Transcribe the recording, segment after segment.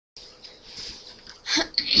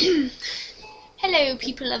Hello,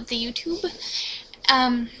 people of the YouTube.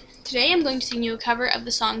 Today I'm going to sing you a cover of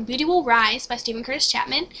the song "Beauty Will Rise" by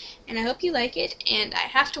Chapman, and I hope you like it. And I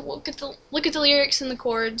have to look at the lyrics and the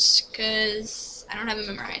chords because I don't have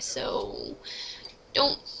them memorized. So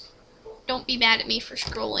don't be mad at me for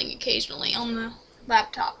scrolling occasionally on the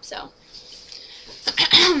laptop. So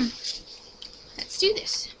let's do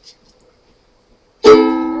this.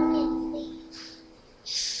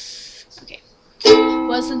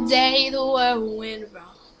 Was the day the world went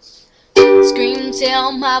wrong. Screamed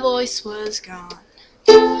till my voice was gone.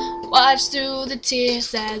 Watched through the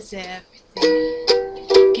tears as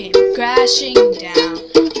everything came crashing down.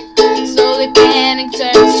 Slowly panic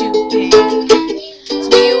turns to pain. So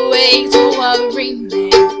we awake to what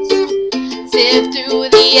remains. Sift through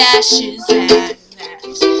the ashes that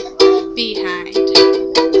left behind.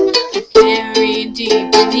 Buried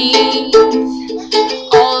deep beneath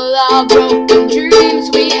all our broken dreams,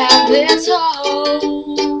 we have this hope.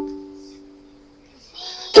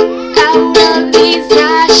 Out of these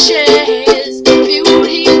ashes,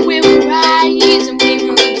 beauty will rise, and we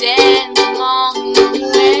will dance along the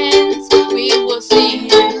winds. We will see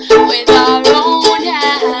Him with our own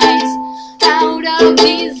eyes. Out of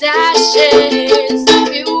these ashes,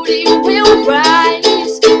 beauty will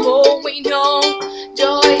rise. For we know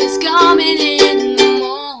joy is coming in the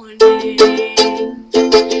morning.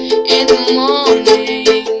 In the morning,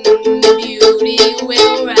 beauty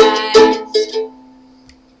will rise.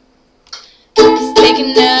 Just take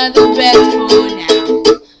another breath for now.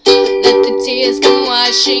 Let the tears come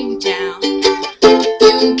washing down.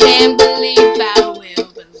 You can't believe, I will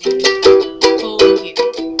believe for you.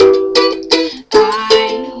 I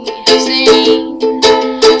have seen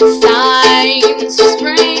signs of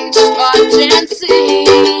spring, just watch and see.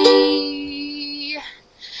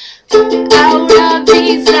 Out of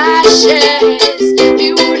these ashes,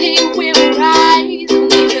 beauty will rise.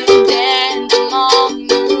 We will dance among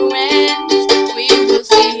the ruins. We will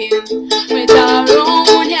see Him with our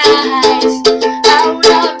own eyes. Out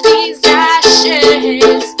of these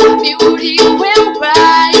ashes, beauty will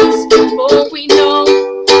rise. For we know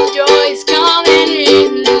joy is coming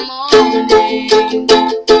in the morning.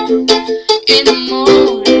 In the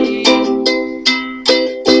morning,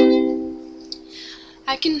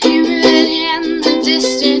 I can hear it in the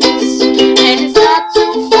distance, and it's not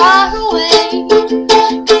too far away.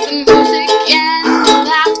 It's the music and the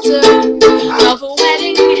laughter of a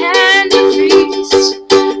wedding and a feast.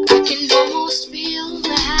 I can almost feel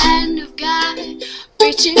the hand of God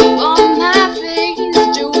reaching for my face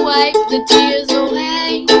to wipe the tears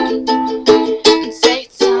away and say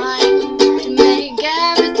it's time to make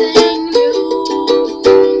everything new.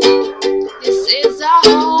 This is our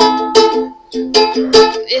hope.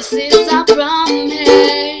 This is our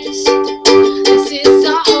promise. This is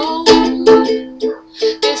our hope.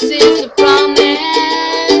 This is a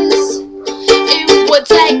promise. It would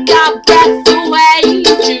take our breath away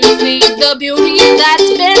to see the beauty that's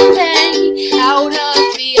been made out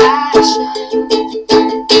of the ashes.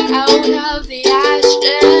 Out of the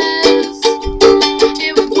ashes.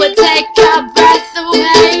 It would take our breath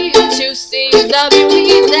away to see the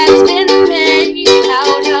beauty that's been made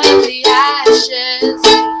out of the ashes.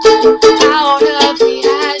 Out of the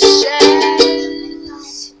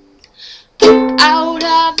ashes. Out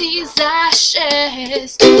of these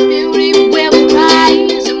ashes, beauty will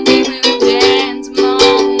rise, and we will dance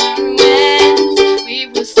among the ruins. We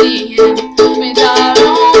will see Him with our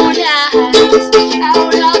own eyes.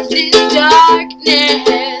 Out of this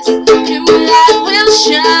darkness, new light will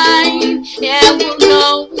shine. Yeah, we'll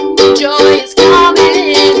know joy is coming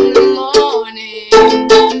in the morning.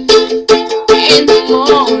 In the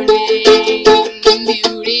morning,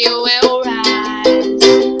 beauty will